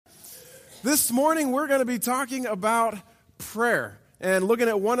This morning, we're going to be talking about prayer and looking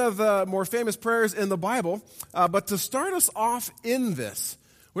at one of the more famous prayers in the Bible. But to start us off in this,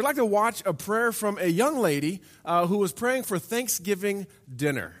 we'd like to watch a prayer from a young lady who was praying for Thanksgiving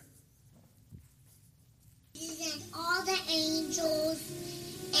dinner. And all the angels,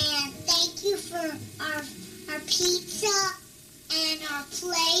 and thank you for our pizza and our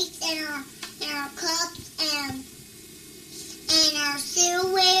plates and our cups and our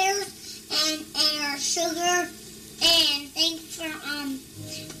silverware. And our sugar, and thanks for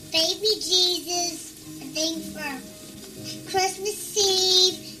baby Jesus, and thanks for Christmas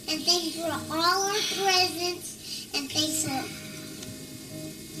Eve, and thanks for all our presents, and thanks for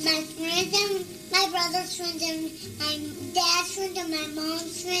my friends and my brother's friends, and my dad's friends, and my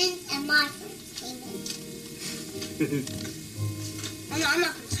mom's friends, and my friends. Amen. I'm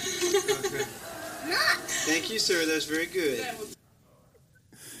not. Okay. I'm not. Thank you, sir. That's very good.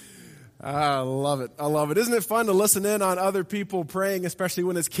 I love it. I love it. Isn't it fun to listen in on other people praying, especially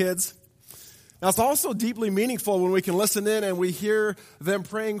when it's kids? Now, it's also deeply meaningful when we can listen in and we hear them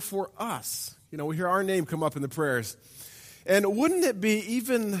praying for us. You know, we hear our name come up in the prayers. And wouldn't it be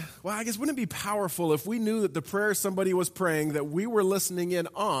wouldn't it be powerful if we knew that the prayer somebody was praying that we were listening in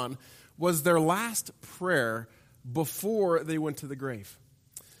on was their last prayer before they went to the grave?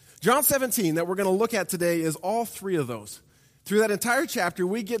 John 17 that we're going to look at today is all three of those. Through that entire chapter,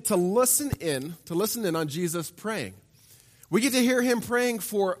 we get to listen in on Jesus praying. We get to hear him praying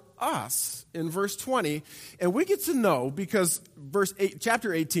for us in verse 20, and we get to know, because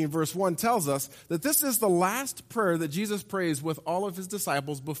chapter 18, verse 1 tells us that this is the last prayer that Jesus prays with all of his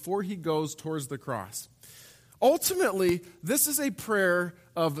disciples before he goes towards the cross. Ultimately, this is a prayer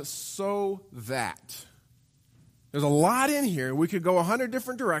of so that. There's a lot in here. We could go 100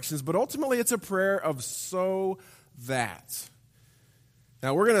 different directions, but ultimately it's a prayer of so that.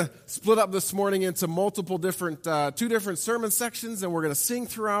 Now, we're going to split up this morning into multiple different, two different sermon sections, and we're going to sing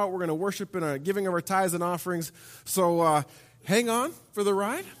throughout. We're going to worship in a giving of our tithes and offerings. So hang on for the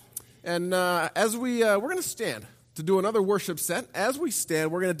ride. And as we're going to stand to do another worship set. As we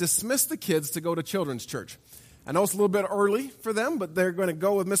stand, we're going to dismiss the kids to go to children's church. I know it's a little bit early for them, but they're going to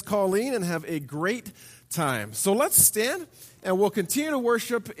go with Miss Colleen and have a great time. So let's stand, and we'll continue to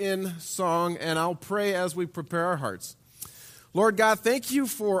worship in song, and I'll pray as we prepare our hearts. Lord God, thank you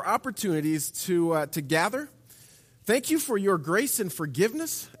for opportunities to gather. Thank you for your grace and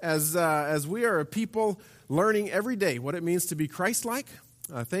forgiveness as we are a people learning every day what it means to be Christ-like.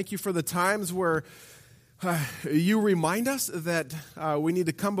 Thank you for the times where you remind us that we need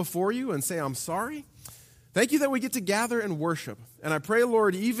to come before you and say, I'm sorry. Thank you that we get to gather and worship. And I pray,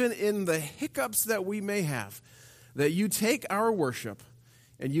 Lord, even in the hiccups that we may have, that you take our worship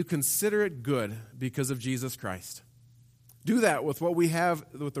and you consider it good because of Jesus Christ. Do that with what we have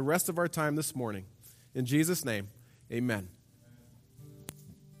with the rest of our time this morning. In Jesus' name, amen.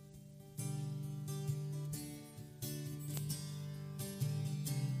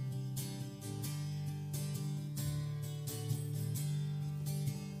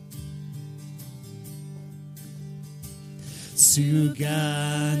 To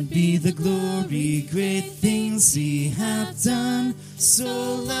God be the glory, great things he hath done.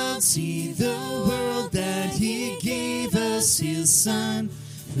 So loved he the world that he gave us his Son,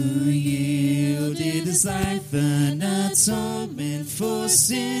 who yielded his life an atonement for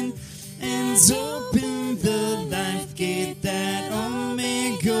sin, and opened the life gate that all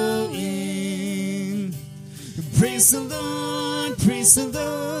may go in. Praise the Lord, praise the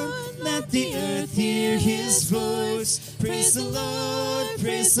Lord. Let the earth hear his voice. Praise the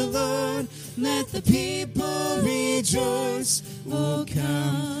Lord, let the people rejoice. Oh,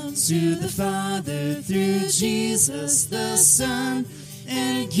 come to the Father through Jesus the Son,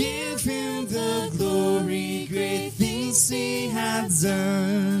 and give him the glory, great things he hath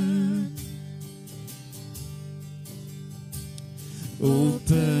done. Oh,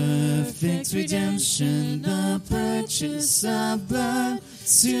 perfect redemption, the purchase of blood.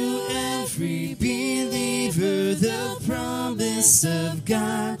 To every believer, the promise of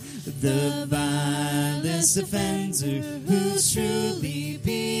God, the vilest offender who truly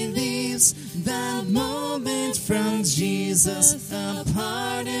believes, that moment from Jesus a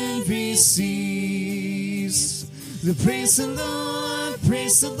pardon receives. Praise the Lord,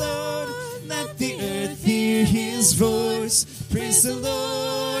 let the earth hear his voice. Praise the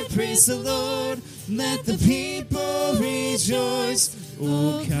Lord, let the people rejoice.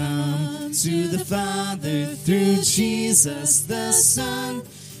 Oh, come to the Father through Jesus the Son,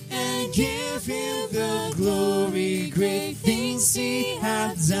 and give him the glory, great things he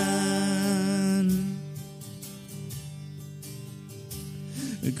hath done.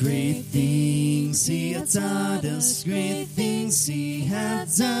 Great things he hath taught us, great things he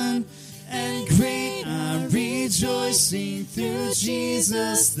hath done, and great our rejoicing through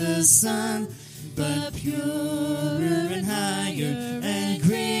Jesus the Son. But purer and higher and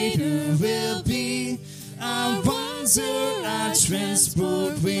greater will be our wonder, our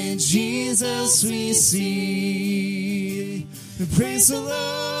transport when Jesus we see. Praise the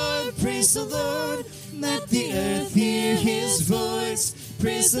Lord, let the earth hear his voice.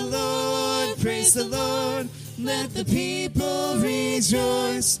 Praise the Lord, let the people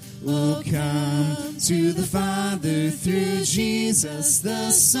rejoice. Oh, come to the Father through Jesus the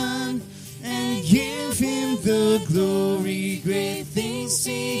Son, and give him the glory, great things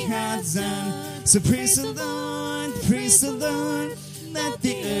he hath done. So praise the Lord, let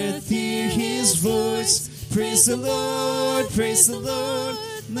the earth hear his voice. Praise the Lord,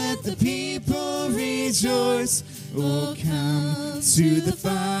 let the people rejoice. Oh, come to the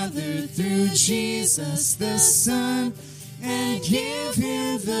Father through Jesus the Son, and give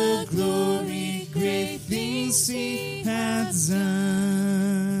him the glory, great things he hath done.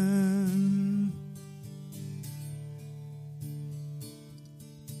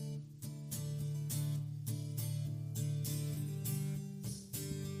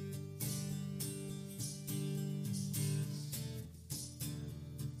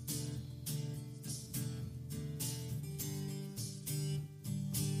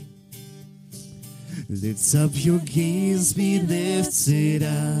 Lift up your gaze, be lifted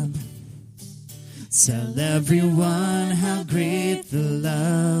up. Tell everyone how great the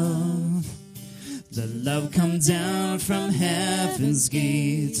love come down from heaven's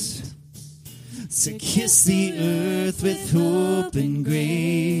gate to kiss the earth with hope and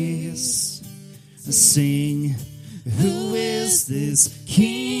grace. Sing, who is this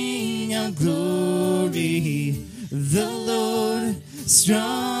King of glory? The Lord,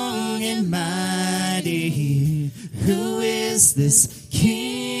 strong and mighty. Who is this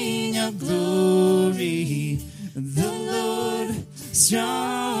King of glory? The Lord,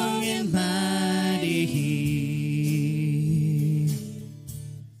 strong and mighty.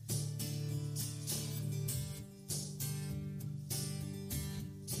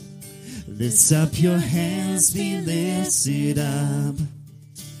 Lift up your hands, be lifted up.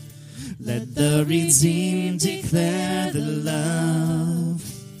 Let the redeemed declare the love.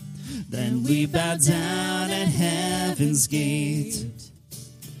 Then we bow down at heaven's gate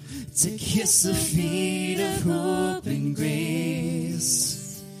to kiss the feet of hope and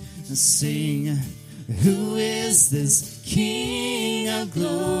grace. Sing, who is this King of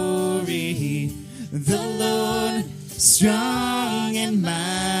glory? The Lord, strong and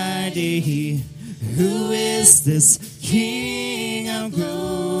mighty. Who is this King of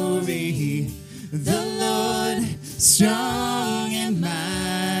glory? The Lord, strong and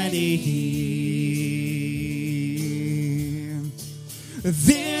mighty.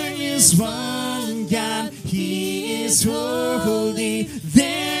 There is one God, he is holy.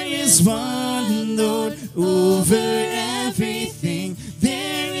 There is one Lord over everything.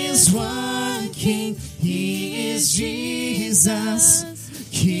 There is one King, he is Jesus,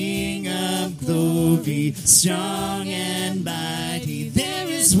 King of glory, strong and mighty. There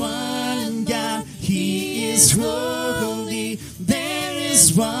is one God, he is holy. There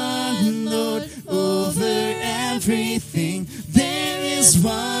is one Lord over everything. There is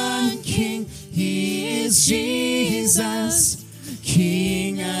one King, he is Jesus,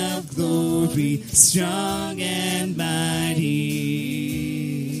 King of glory, strong and mighty.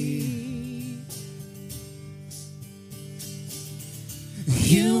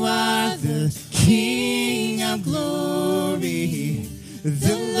 You are the King of glory,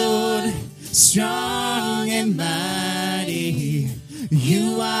 the Lord, strong and mighty.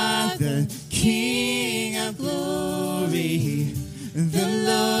 You are the King of glory, the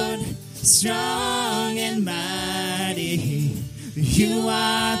Lord, strong and mighty. You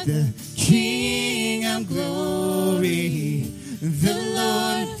are the King of glory, the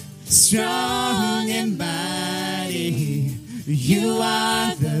Lord, strong and mighty. You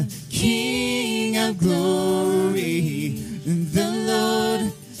are the King of glory, the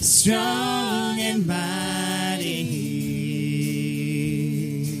Lord, strong and mighty.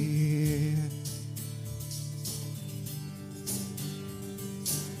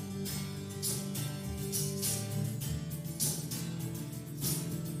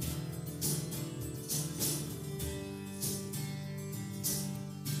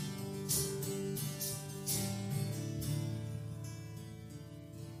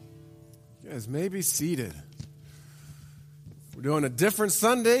 Guys, may be seated. We're doing a different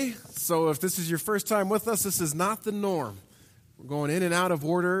Sunday, so if this is your first time with us, this is not the norm. We're going in and out of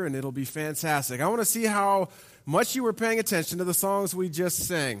order, and it'll be fantastic. I want to see how much you were paying attention to the songs we just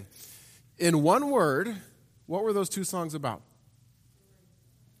sang. In one word, what were those two songs about?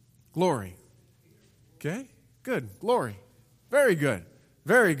 Glory. Okay, good. Glory. Very good.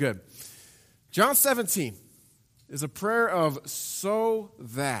 Very good. John 17 is a prayer of so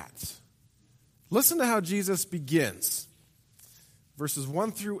that. Listen to how Jesus begins. Verses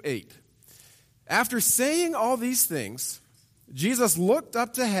 1 through 8. After saying all these things, Jesus looked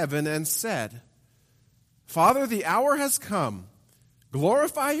up to heaven and said, Father, the hour has come.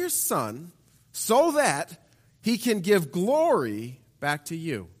 Glorify your Son so that he can give glory back to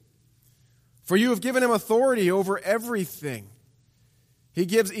you. For you have given him authority over everything. He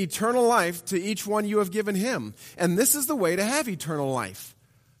gives eternal life to each one you have given him. And this is the way to have eternal life,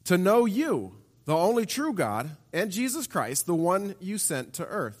 to know you, the only true God, and Jesus Christ, the one you sent to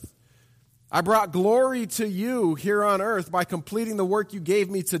earth. I brought glory to you here on earth by completing the work you gave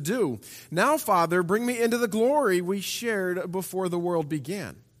me to do. Now, Father, bring me into the glory we shared before the world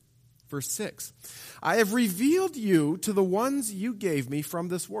began. Verse 6, I have revealed you to the ones you gave me from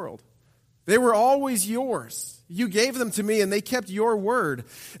this world. They were always yours. You gave them to me, and they kept your word.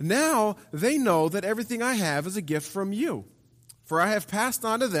 Now they know that everything I have is a gift from you. For I have passed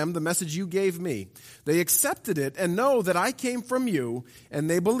on to them the message you gave me. They accepted it and know that I came from you, and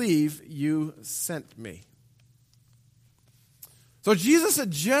they believe you sent me. So Jesus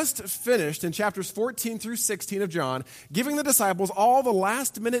had just finished in chapters 14 through 16 of John, giving the disciples all the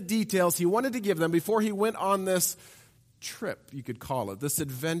last-minute details he wanted to give them before he went on this trip, you could call it, this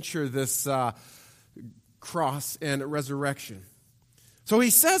adventure, this cross and resurrection. So he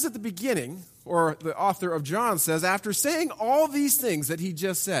says at the beginning, or the author of John says, after saying all these things that he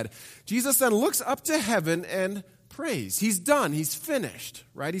just said, Jesus then looks up to heaven and prays. He's done. He's finished,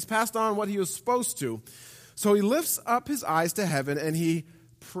 right? He's passed on what he was supposed to. So he lifts up his eyes to heaven and he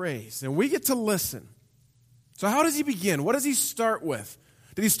prays. And we get to listen. So how does he begin? What does he start with?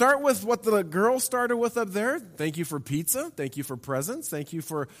 Did he start with what the girl started with up there? Thank you for pizza. Thank you for presents. Thank you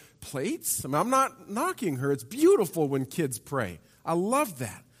for plates. I mean, I'm not knocking her. It's beautiful when kids pray. I love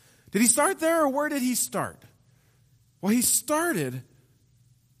that. Did he start there, or where did he start? Well, he started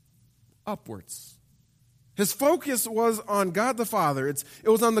upwards. His focus was on God the Father. It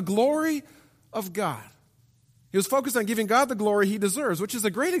was on the glory of God. He was focused on giving God the glory he deserves, which is a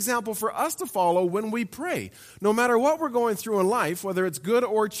great example for us to follow when we pray. No matter what we're going through in life, whether it's good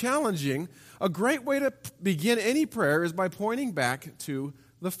or challenging, a great way to begin any prayer is by pointing back to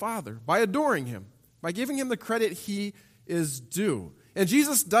the Father, by adoring him, by giving him the credit he is due. And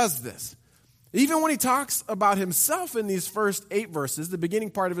Jesus does this. Even when he talks about himself in these first 8 verses, the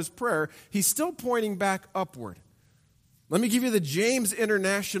beginning part of his prayer, he's still pointing back upward. Let me give you the James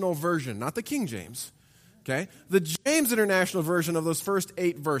International Version, not the King James. Okay? The James International Version of those first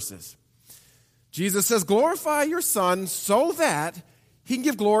 8 verses. Jesus says, glorify your Son so that he can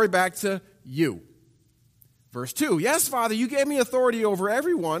give glory back to you. Verse 2, yes, Father, you gave me authority over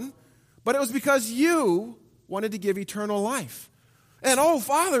everyone, but it was because you wanted to give eternal life. And oh,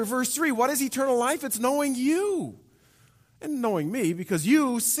 Father, verse 3, what is eternal life? It's knowing you and knowing me because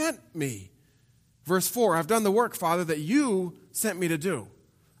you sent me. Verse 4, I've done the work, Father, that you sent me to do.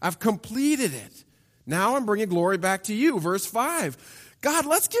 I've completed it. Now I'm bringing glory back to you. Verse 5, God,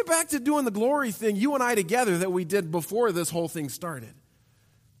 let's get back to doing the glory thing, you and I together, that we did before this whole thing started.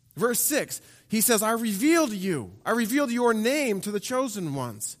 Verse 6, he says, I revealed you. I revealed your name to the chosen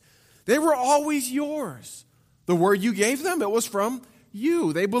ones. They were always yours. The word you gave them, it was from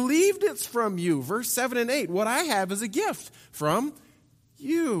you. They believed it's from you. Verse 7 and 8, what I have is a gift from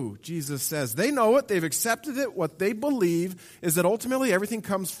you, Jesus says. They know it. They've accepted it. What they believe is that ultimately everything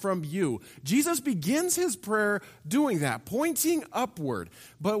comes from you. Jesus begins his prayer doing that, pointing upward.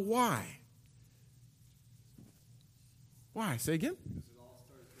 But why? Why? Say again?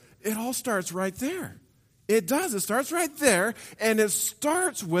 It all starts right there. It does. It starts right there, and it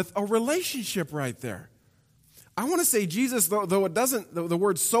starts with a relationship right there. I want to say Jesus, though it doesn't, the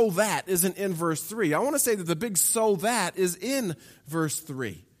word so that isn't in verse 3. I want to say that the big so that is in verse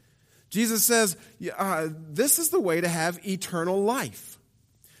 3. Jesus says, this is the way to have eternal life.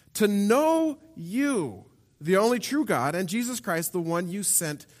 To know you, the only true God, and Jesus Christ, the one you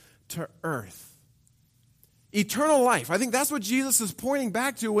sent to earth. Eternal life. I think that's what Jesus is pointing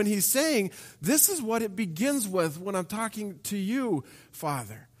back to when he's saying, this is what it begins with when I'm talking to you,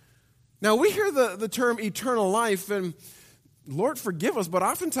 Father. Now, we hear the term eternal life, and Lord forgive us, but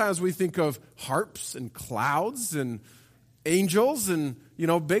oftentimes we think of harps and clouds and angels and,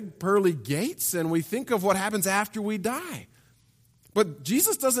 big pearly gates, and we think of what happens after we die. But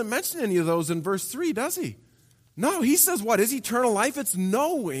Jesus doesn't mention any of those in verse 3, does he? No, he says what is eternal life? It's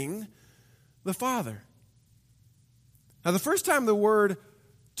knowing the Father. Now, the first time the word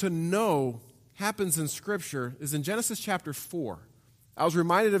to know happens in Scripture is in Genesis chapter 4. I was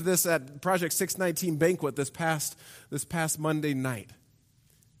reminded of this at Project 619 banquet this past Monday night.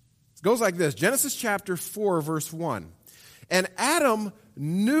 It goes like this, Genesis chapter 4, verse 1. And Adam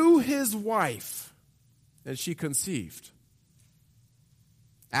knew his wife, and she conceived.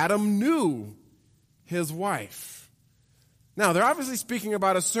 Adam knew his wife. Now, they're obviously speaking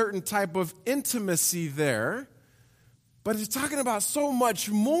about a certain type of intimacy there, but it's talking about so much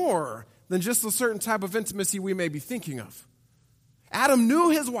more than just a certain type of intimacy we may be thinking of. Adam knew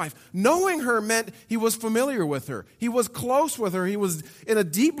his wife. Knowing her meant he was familiar with her. He was close with her. He was in a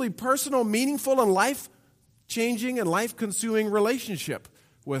deeply personal, meaningful, and life-changing and life-consuming relationship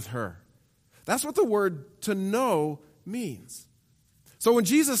with her. That's what the word to know means. So when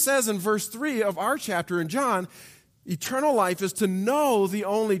Jesus says in verse 3 of our chapter in John, eternal life is to know the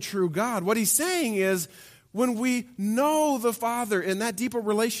only true God, what he's saying is, when we know the Father in that deeper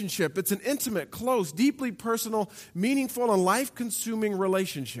relationship, it's an intimate, close, deeply personal, meaningful, and life-consuming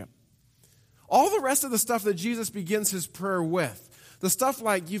relationship. All the rest of the stuff that Jesus begins his prayer with, the stuff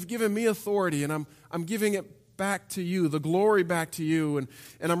like, you've given me authority and I'm giving it back to you, the glory back to you, and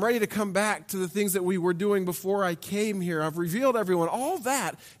I'm ready to come back to the things that we were doing before I came here. I've revealed everyone. All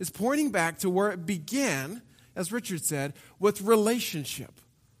that is pointing back to where it began, as Richard said, with relationship.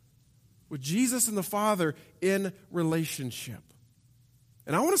 With Jesus and the Father in relationship.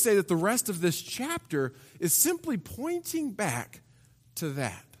 And I want to say that the rest of this chapter is simply pointing back to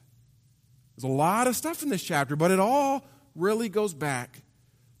that. There's a lot of stuff in this chapter, but it all really goes back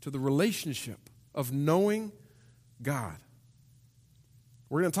to the relationship of knowing God.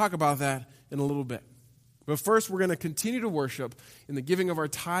 We're going to talk about that in a little bit. But first, we're going to continue to worship in the giving of our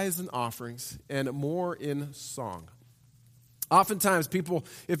tithes and offerings and more in song. Oftentimes, people,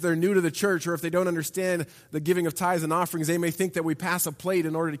 if they're new to the church or if they don't understand the giving of tithes and offerings, they may think that we pass a plate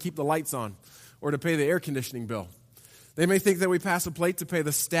in order to keep the lights on or to pay the air conditioning bill. They may think that we pass a plate to pay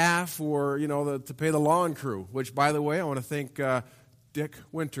the staff or, to pay the lawn crew, which, by the way, I want to thank Dick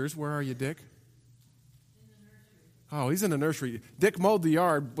Winters. Where are you, Dick? Oh, he's in the nursery. Dick mowed the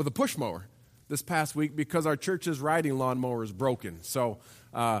yard with a push mower this past week because our church's riding lawnmower is broken. So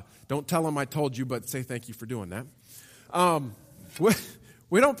don't tell him I told you, but say thank you for doing that.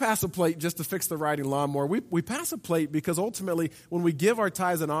 We don't pass a plate just to fix the riding lawnmower. We pass a plate because ultimately when we give our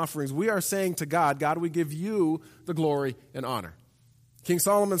tithes and offerings, we are saying to God, God, we give you the glory and honor. King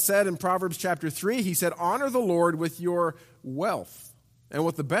Solomon said in Proverbs chapter 3, he said, honor the Lord with your wealth and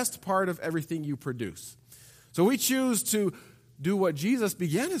with the best part of everything you produce. So we choose to do what Jesus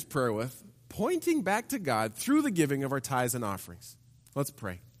began his prayer with, pointing back to God through the giving of our tithes and offerings. Let's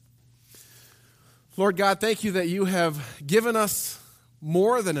pray. Lord God, thank you that you have given us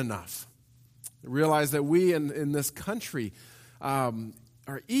more than enough. I realize that we in this country are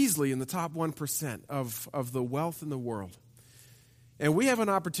easily in the top 1% of the wealth in the world. And we have an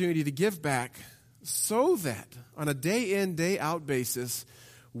opportunity to give back so that on a day in, day out basis,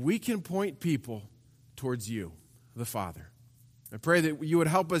 we can point people towards you, the Father. I pray that you would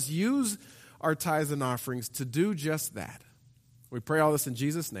help us use our tithes and offerings to do just that. We pray all this in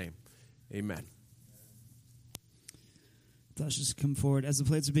Jesus' name. Amen. Let's just come forward. As the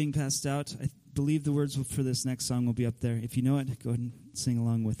plates are being passed out, I believe the words for this next song will be up there. If you know it, go ahead and sing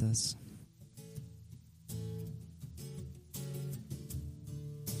along with us.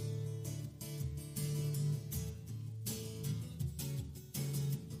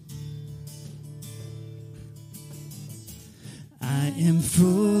 I am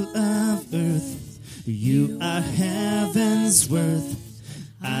full of earth. You are heaven's worth.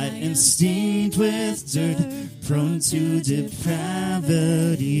 I am stained with dirt, prone to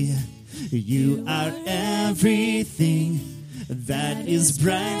depravity. You are everything that is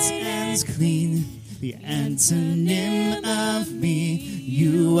bright and clean, the antonym of me.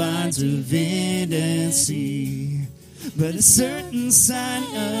 You are divinity. But a certain sign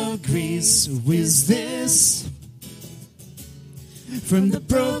of grace was this. From the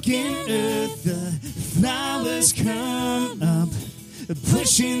broken earth, the flowers come up,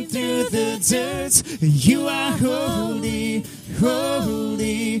 pushing through the dirt. You are holy,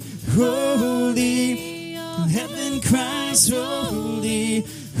 holy, holy. Heaven cries, holy,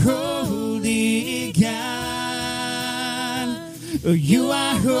 holy God. You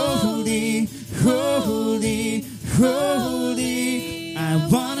are holy, holy, holy. I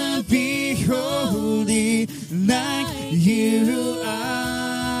wanna be holy like you are.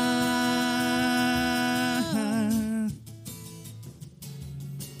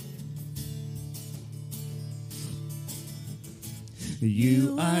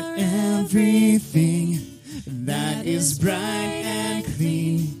 about everything that is bright and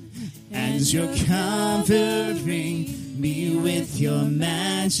clean, and you're covering me with your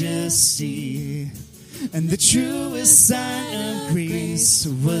majesty. And the truest sign of grace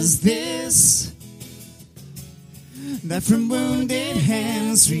was this, that from wounded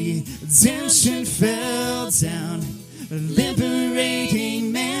hands redemption fell down,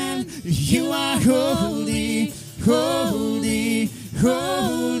 liberating man. You are holy, holy,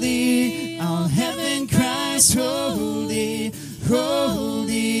 holy. All heaven cries holy,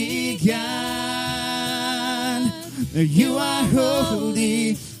 holy God. You are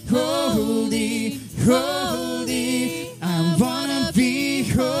holy, holy, holy. I wanna be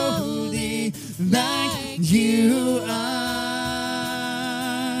holy like you are.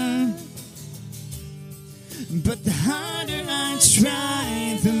 But the harder I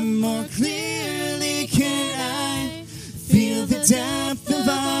try, the more clearly can I feel the depth of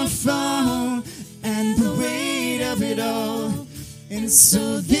our fall and the weight of it all. And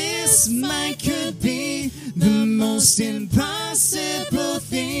so this might could be the most impossible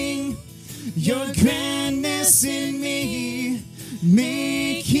thing. Your grandness in me,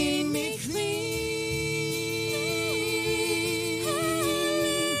 making me clean.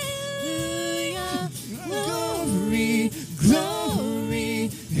 Glory, glory,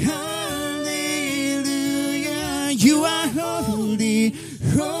 hallelujah. You are holy,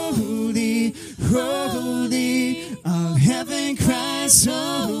 holy, holy. All heaven cries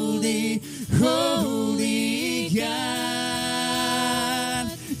holy, holy God.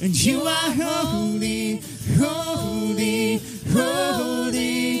 And you are holy, holy,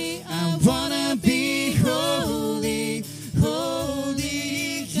 holy. I wanna be holy,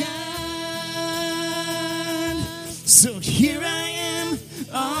 holy God. So here I am,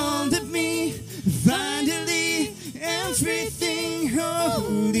 all of me, finally, everything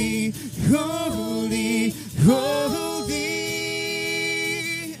holy, holy, holy.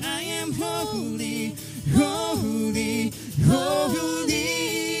 I am holy, holy, holy.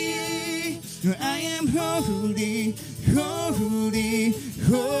 I am holy, holy,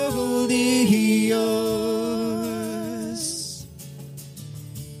 holy, yours.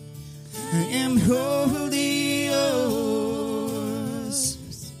 I am holy, yours.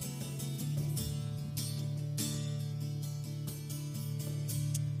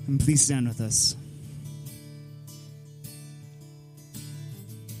 And please stand with us.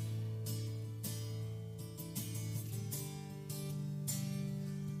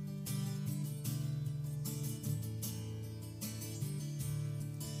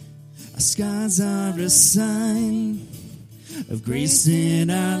 Scars are a sign of grace in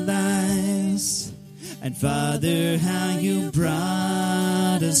our lives. And Father, how you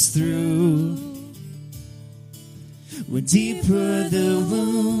brought us through. When deep were the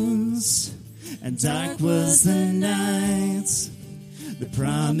wounds and dark was the night, the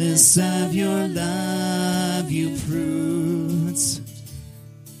promise of your love you proved.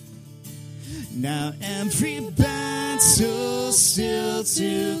 Now every battle still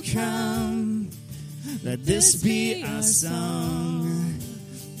to come, let this be our song.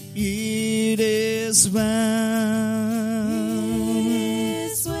 It is well, it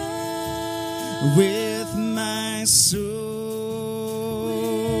is well with my soul.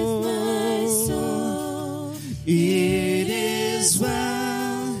 With my soul. It is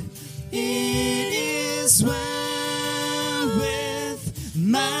well, it is well with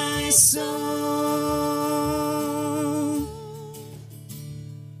my soul.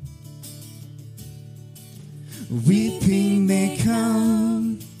 Weeping may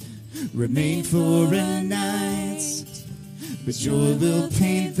come, remain for a night, but joy will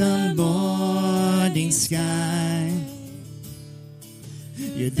paint the morning sky.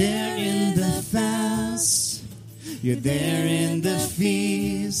 You're there in the fast, you're there in the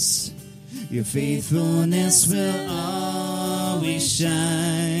feast. Your faithfulness will always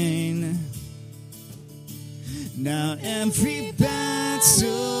shine. Now every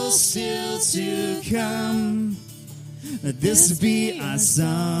battle still to come, let this be our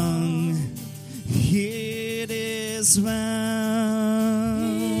song. It is well,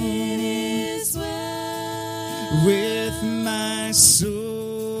 it is well with my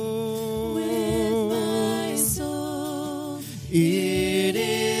soul. With my soul. It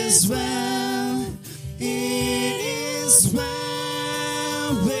is well, it is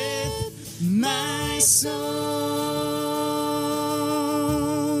well with my soul.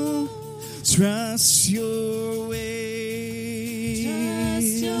 Trust your ways.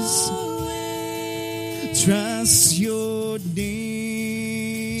 Trust your ways. Trust your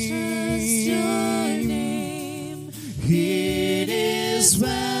name. Trust your name. It is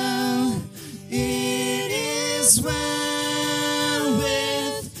well. is well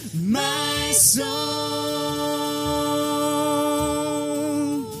with my soul.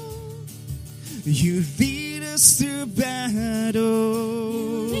 You lead us through battles.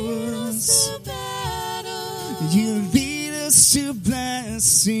 You lead us to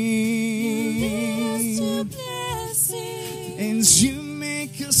blessing. And you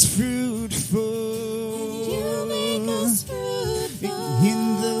make us fruitful.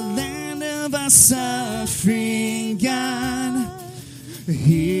 In the land of our suffering, God.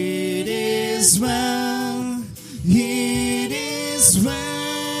 It is well. It is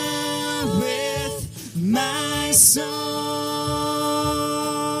well with my soul.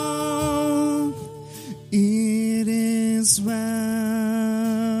 It is well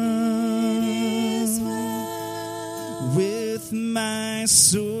with my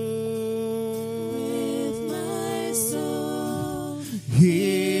soul.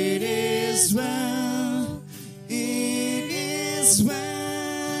 It is well. It is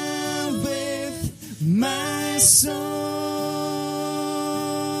well with my soul.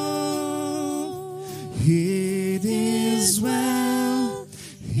 It is well.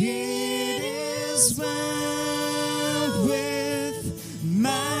 It is well with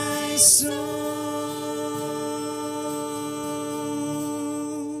my soul.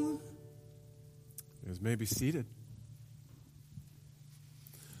 You may be seated.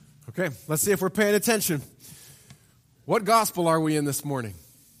 Okay, let's see if we're paying attention. What gospel are we in this morning?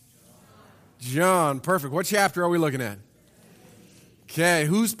 John, perfect. What chapter are we looking at? Okay,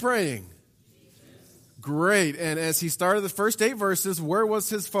 who's praying? Great. And as he started the first 8 verses, where was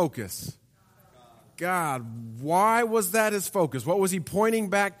his focus? God. Why was that his focus? What was he pointing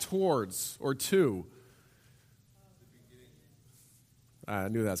back towards or to? I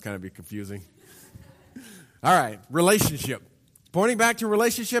knew that was kind of be confusing. All right, relationship. Pointing back to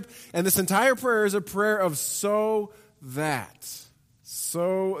relationship, and this entire prayer is a prayer of so that.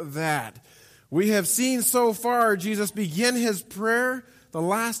 We have seen so far Jesus begin his prayer, the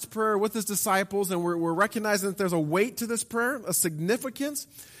last prayer with his disciples, and we're recognizing that there's a weight to this prayer, a significance.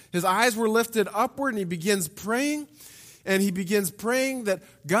 His eyes were lifted upward, and he begins praying, that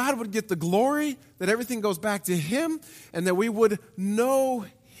God would get the glory, that everything goes back to him, and that we would know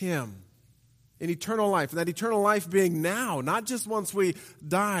him. In eternal life, and that eternal life being now, not just once we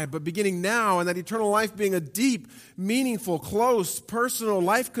die, but beginning now, and that eternal life being a deep, meaningful, close, personal,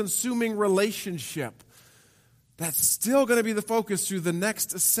 life-consuming relationship. That's still going to be the focus through the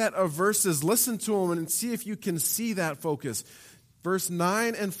next set of verses. Listen to them and see if you can see that focus. Verse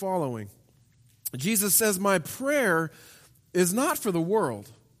 9 and following. Jesus says, "My prayer is not for the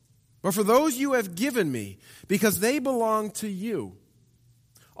world, but for those you have given me, because they belong to you.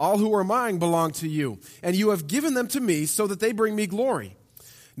 All who are mine belong to you, and you have given them to me so that they bring me glory.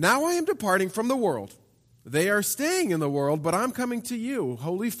 Now I am departing from the world. They are staying in the world, but I'm coming to you,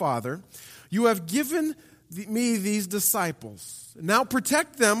 Holy Father. You have given me these disciples. Now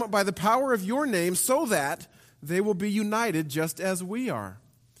protect them by the power of your name so that they will be united just as we are.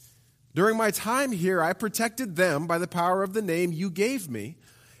 During my time here, I protected them by the power of the name you gave me,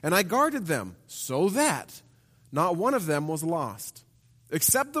 and I guarded them so that not one of them was lost,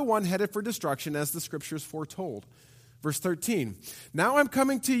 except the one headed for destruction, as the Scriptures foretold." Verse 13, "Now I'm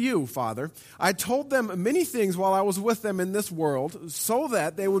coming to you, Father. I told them many things while I was with them in this world, so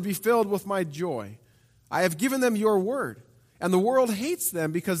that they would be filled with my joy. I have given them your word, and the world hates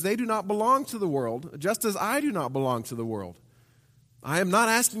them because they do not belong to the world, just as I do not belong to the world. I am not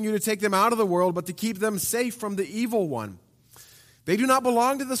asking you to take them out of the world, but to keep them safe from the evil one. They do not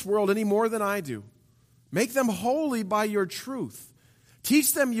belong to this world any more than I do. Make them holy by your truth.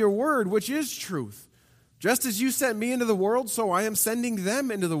 Teach them your word, which is truth. Just as you sent me into the world, so I am sending them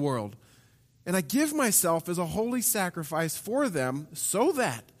into the world. And I give myself as a holy sacrifice for them so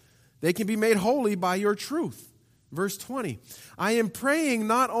that they can be made holy by your truth." Verse 20, "I am praying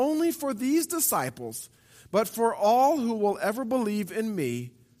not only for these disciples, but for all who will ever believe in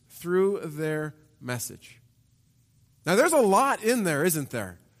me through their message." Now there's a lot in there, isn't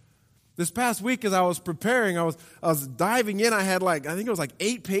there? This past week, as I was preparing, I was diving in. I had I think it was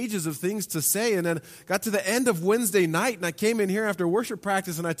 8 pages of things to say, and then got to the end of Wednesday night, and I came in here after worship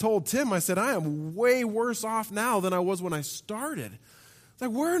practice, and I told Tim, I said, I am way worse off now than I was when I started. It's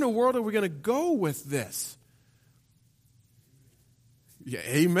like, where in the world are we going to go with this? Yeah,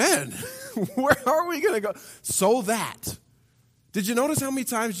 amen. Where are we going to go? So that. Did you notice how many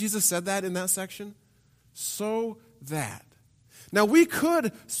times Jesus said that in that section? So that. Now, we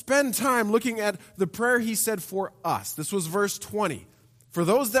could spend time looking at the prayer he said for us. This was verse 20. For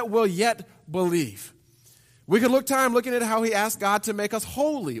those that will yet believe. We could look time looking at how he asked God to make us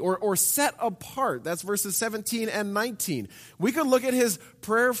holy or set apart. That's verses 17 and 19. We could look at his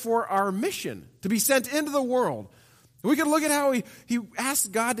prayer for our mission, to be sent into the world. We could look at how he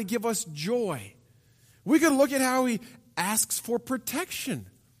asked God to give us joy. We could look at how he asks for protection.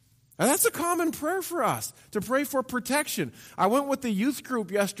 And that's a common prayer for us, to pray for protection. I went with the youth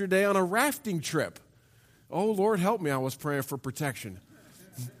group yesterday on a rafting trip. Oh, Lord, help me, I was praying for protection.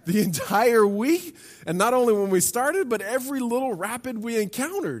 The entire week, and not only when we started, but every little rapid we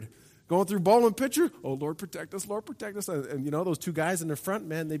encountered. Going through Bowling Pitcher, oh, Lord, protect us, Lord, protect us. And you know, those two guys in the front,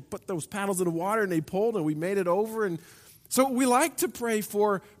 man, they put those paddles in the water and they pulled and we made it over. And so we like to pray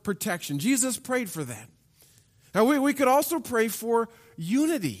for protection. Jesus prayed for that. Now, we could also pray for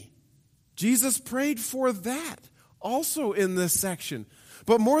unity. Jesus prayed for that also in this section.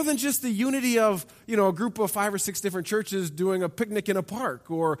 But more than just the unity of, a group of 5 or 6 different churches doing a picnic in a park,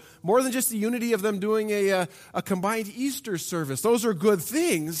 or more than just the unity of them doing a combined Easter service. Those are good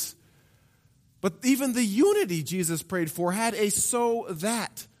things. But even the unity Jesus prayed for had a "so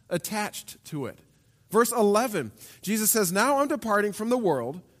that" attached to it. Verse 11, Jesus says, "Now I'm departing from the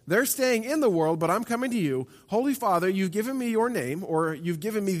world. They're staying in the world, but I'm coming to you. Holy Father, you've given me your name," or you've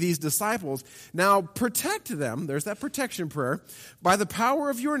given me these disciples. "Now protect them," there's that protection prayer, "by the power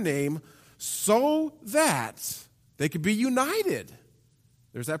of your name, so that they could be united."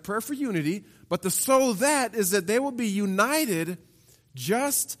 There's that prayer for unity. But the "so that" is that they will be united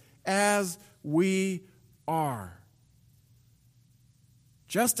just as we are.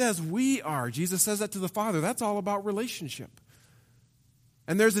 Just as we are. Jesus says that to the Father. That's all about relationship.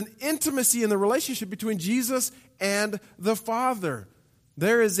 And there's an intimacy in the relationship between Jesus and the Father.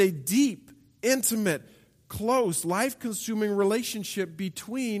 There is a deep, intimate, close, life-consuming relationship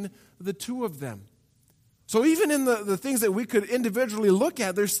between the two of them. So even in the things that we could individually look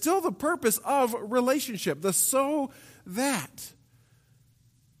at, there's still the purpose of relationship, the "so that."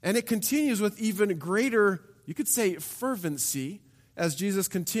 And it continues with even greater, you could say, fervency as Jesus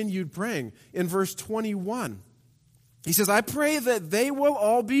continued praying. In verse 21, he says, "I pray that they will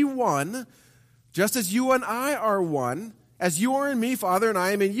all be one, just as you and I are one, as you are in me, Father, and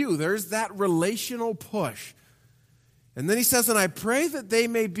I am in you." There's that relational push. And then he says, "And I pray that they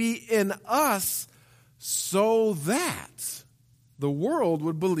may be in us, so that the world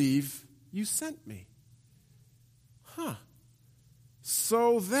would believe you sent me."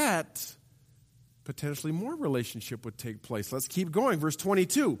 So that potentially more relationship would take place. Let's keep going. Verse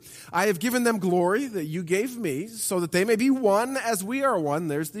 22. "I have given them glory that you gave me, so that they may be one as we are one."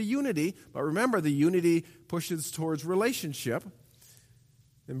 There's the unity. But remember, the unity pushes towards relationship.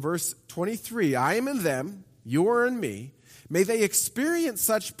 In verse 23, "I am in them, you are in me. May they experience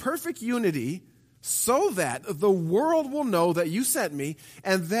such perfect unity, so that the world will know that you sent me,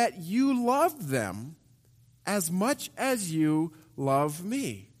 and that you loved them as much as you love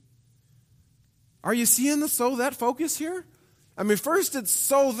me." Are you seeing the "so that" focus here? I mean, first it's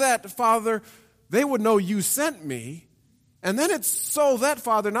 "so that, Father, they would know you sent me." And then it's "so that,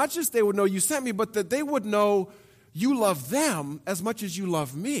 Father, not just they would know you sent me, but that they would know you love them as much as you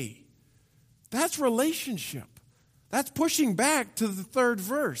love me." That's relationship. That's pushing back to the 3rd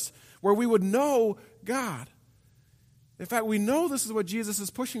verse, where we would know God. In fact, we know this is what Jesus is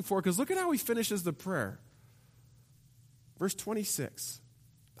pushing for, because look at how he finishes the prayer. Verse 26,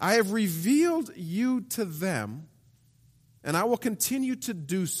 "I have revealed you to them, and I will continue to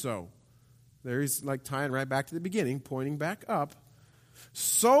do so." There he's like tying right back to the beginning, pointing back up.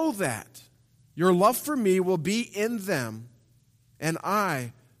 "So that your love for me will be in them, and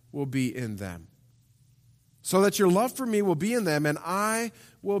I will be in them." So that your love for me will be in them, and I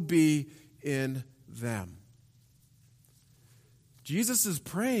will be in them. Jesus is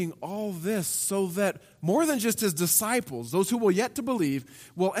praying all this so that more than just his disciples, those who will yet to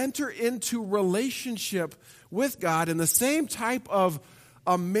believe, will enter into relationship with God in the same type of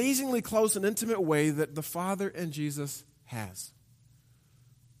amazingly close and intimate way that the Father and Jesus has.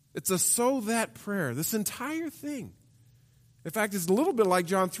 It's a "so that" prayer, this entire thing. In fact, it's a little bit like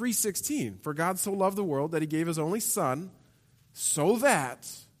John 3:16. "For God so loved the world that he gave his only Son, so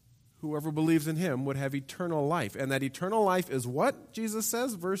that whoever believes in him would have eternal life." And that eternal life is what? Jesus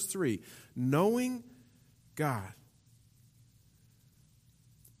says, verse 3, knowing God.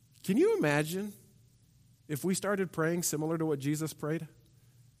 Can you imagine if we started praying similar to what Jesus prayed?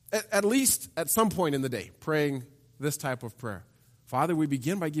 At least at some point in the day, praying this type of prayer. "Father, we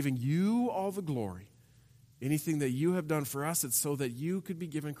begin by giving you all the glory. Anything that you have done for us, it's so that you could be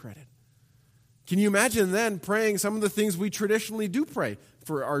given credit." Can you imagine then praying some of the things we traditionally do pray?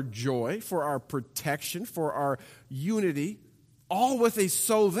 For our joy, for our protection, for our unity, all with a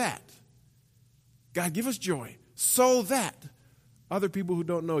 "so that." God, give us joy so that other people who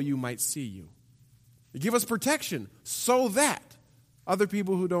don't know you might see you. Give us protection so that other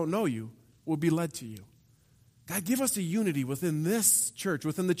people who don't know you will be led to you. God, give us a unity within this church,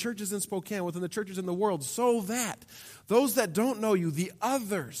 within the churches in Spokane, within the churches in the world, so that those that don't know you, the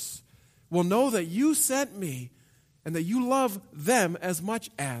others, will know that you sent me and that you love them as much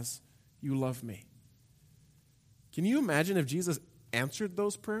as you love me. Can you imagine if Jesus answered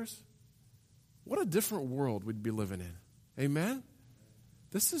those prayers? What a different world we'd be living in. Amen?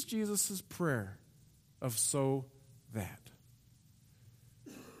 This is Jesus' prayer of so that.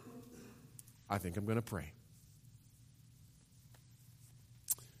 I think I'm going to pray.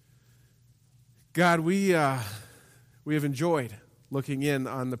 God, we have enjoyed looking in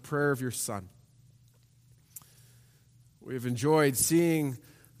on the prayer of your Son. We have enjoyed seeing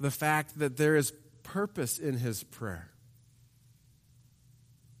the fact that there is purpose in his prayer.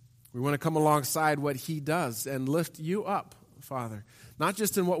 We want to come alongside what he does and lift you up, Father, not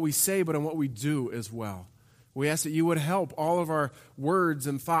just in what we say, but in what we do as well. We ask that you would help all of our words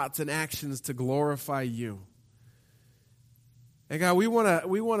and thoughts and actions to glorify you. And God, we want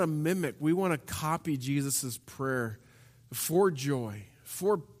to mimic, we want to copy Jesus' prayer for joy,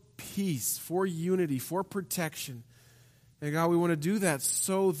 for peace, for unity, for protection. And God, we want to do that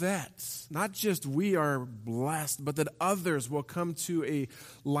so that not just we are blessed, but that others will come to a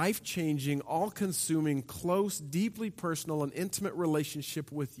life-changing, all-consuming, close, deeply personal, and intimate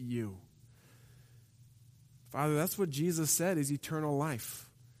relationship with you. Father, that's what Jesus said is eternal life.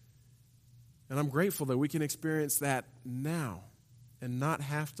 And I'm grateful that we can experience that now and not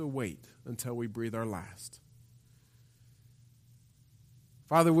have to wait until we breathe our last.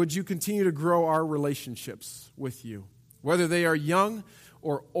 Father, would you continue to grow our relationships with you? Whether they are young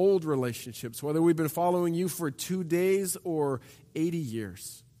or old relationships, whether we've been following you for 2 days or 80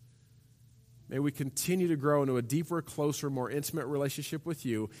 years. May we continue to grow into a deeper, closer, more intimate relationship with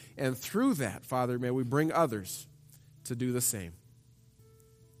you. And through that, Father, may we bring others to do the same.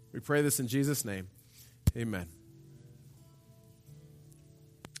 We pray this in Jesus' name. Amen.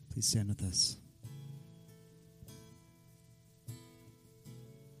 Please stand with us.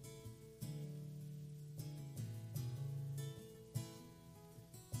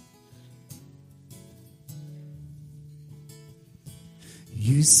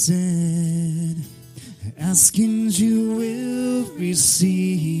 You said, ask and you will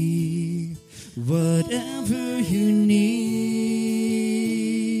receive whatever you need.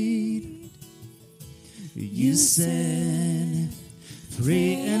 You said,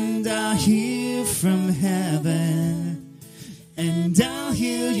 pray and I'll hear from heaven, and I'll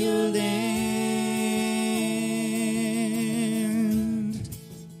heal your land.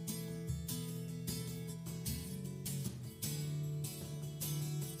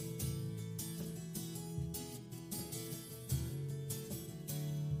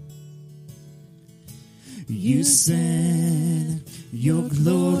 You said, your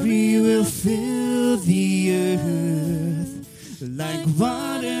glory will fill the earth like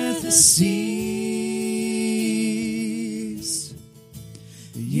water the seas.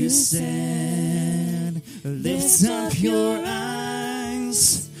 You said, lift up your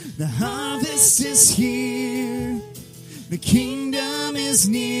eyes, the harvest is here, the kingdom is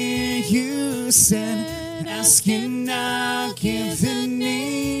near. You said, ask and I'll give the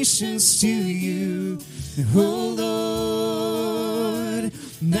nations to you. Oh Lord,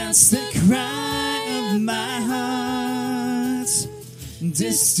 that's the cry of my heart.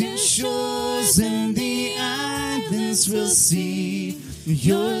 Distant shores and the islands will see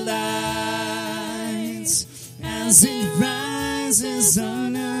your light as it rises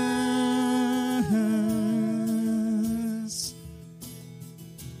on us.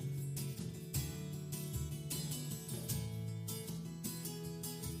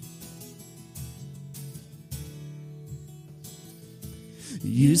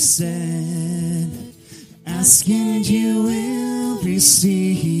 You said, ask and you will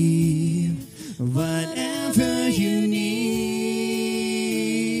receive whatever you need.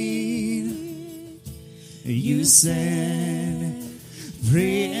 You said,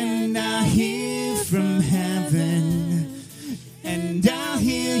 pray and I'll hear from heaven, and I'll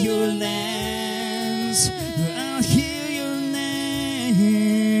heal your lands. I'll heal your land.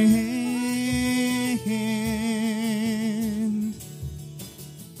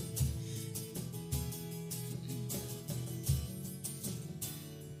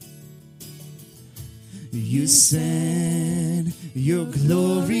 You said, your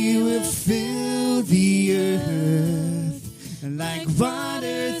glory will fill the earth like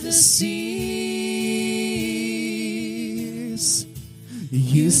water the seas.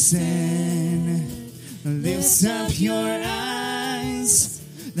 You said, Lift up your eyes.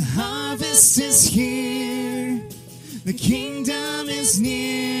 The harvest is here. The kingdom is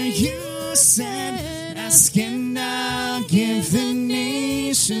near. You said, ask and I'll give the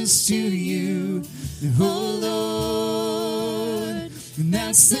nations to you. Oh Lord,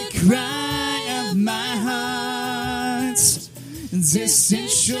 that's the cry of my heart. Distant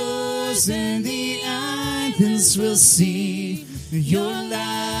shores and the islands will see your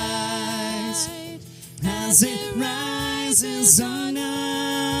light as it rises on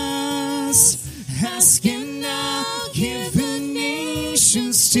us. Ask and I'll give the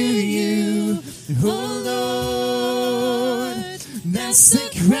nations to you. Oh Lord, that's the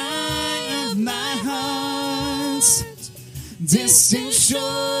cry of my heart. Distant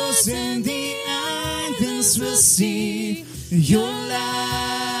shores and the islands will see your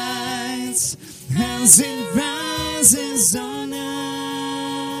light as it rises on us.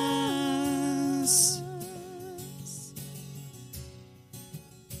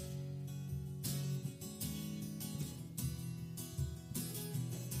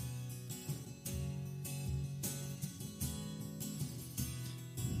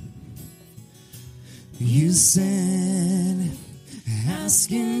 You said,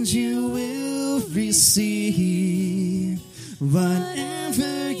 ask and you will receive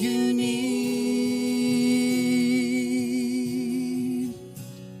whatever you need.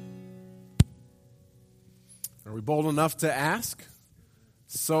 Are we bold enough to ask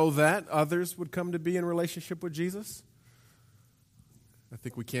so that others would come to be in relationship with Jesus? I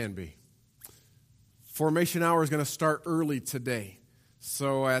think we can be. Formation hour is going to start early today.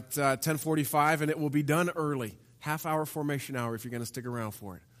 So at 10:45, and it will be done early. Half-hour formation hour if you're going to stick around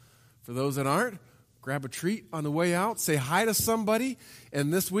for it. For those that aren't, grab a treat on the way out. Say hi to somebody.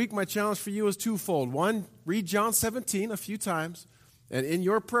 And this week, my challenge for you is twofold. One, read John 17 a few times. And in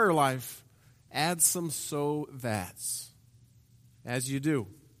your prayer life, add some so that's. As you do,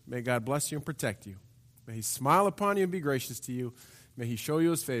 may God bless you and protect you. May He smile upon you and be gracious to you. May He show you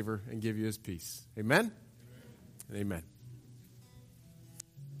His favor and give you His peace. Amen? Amen. And amen.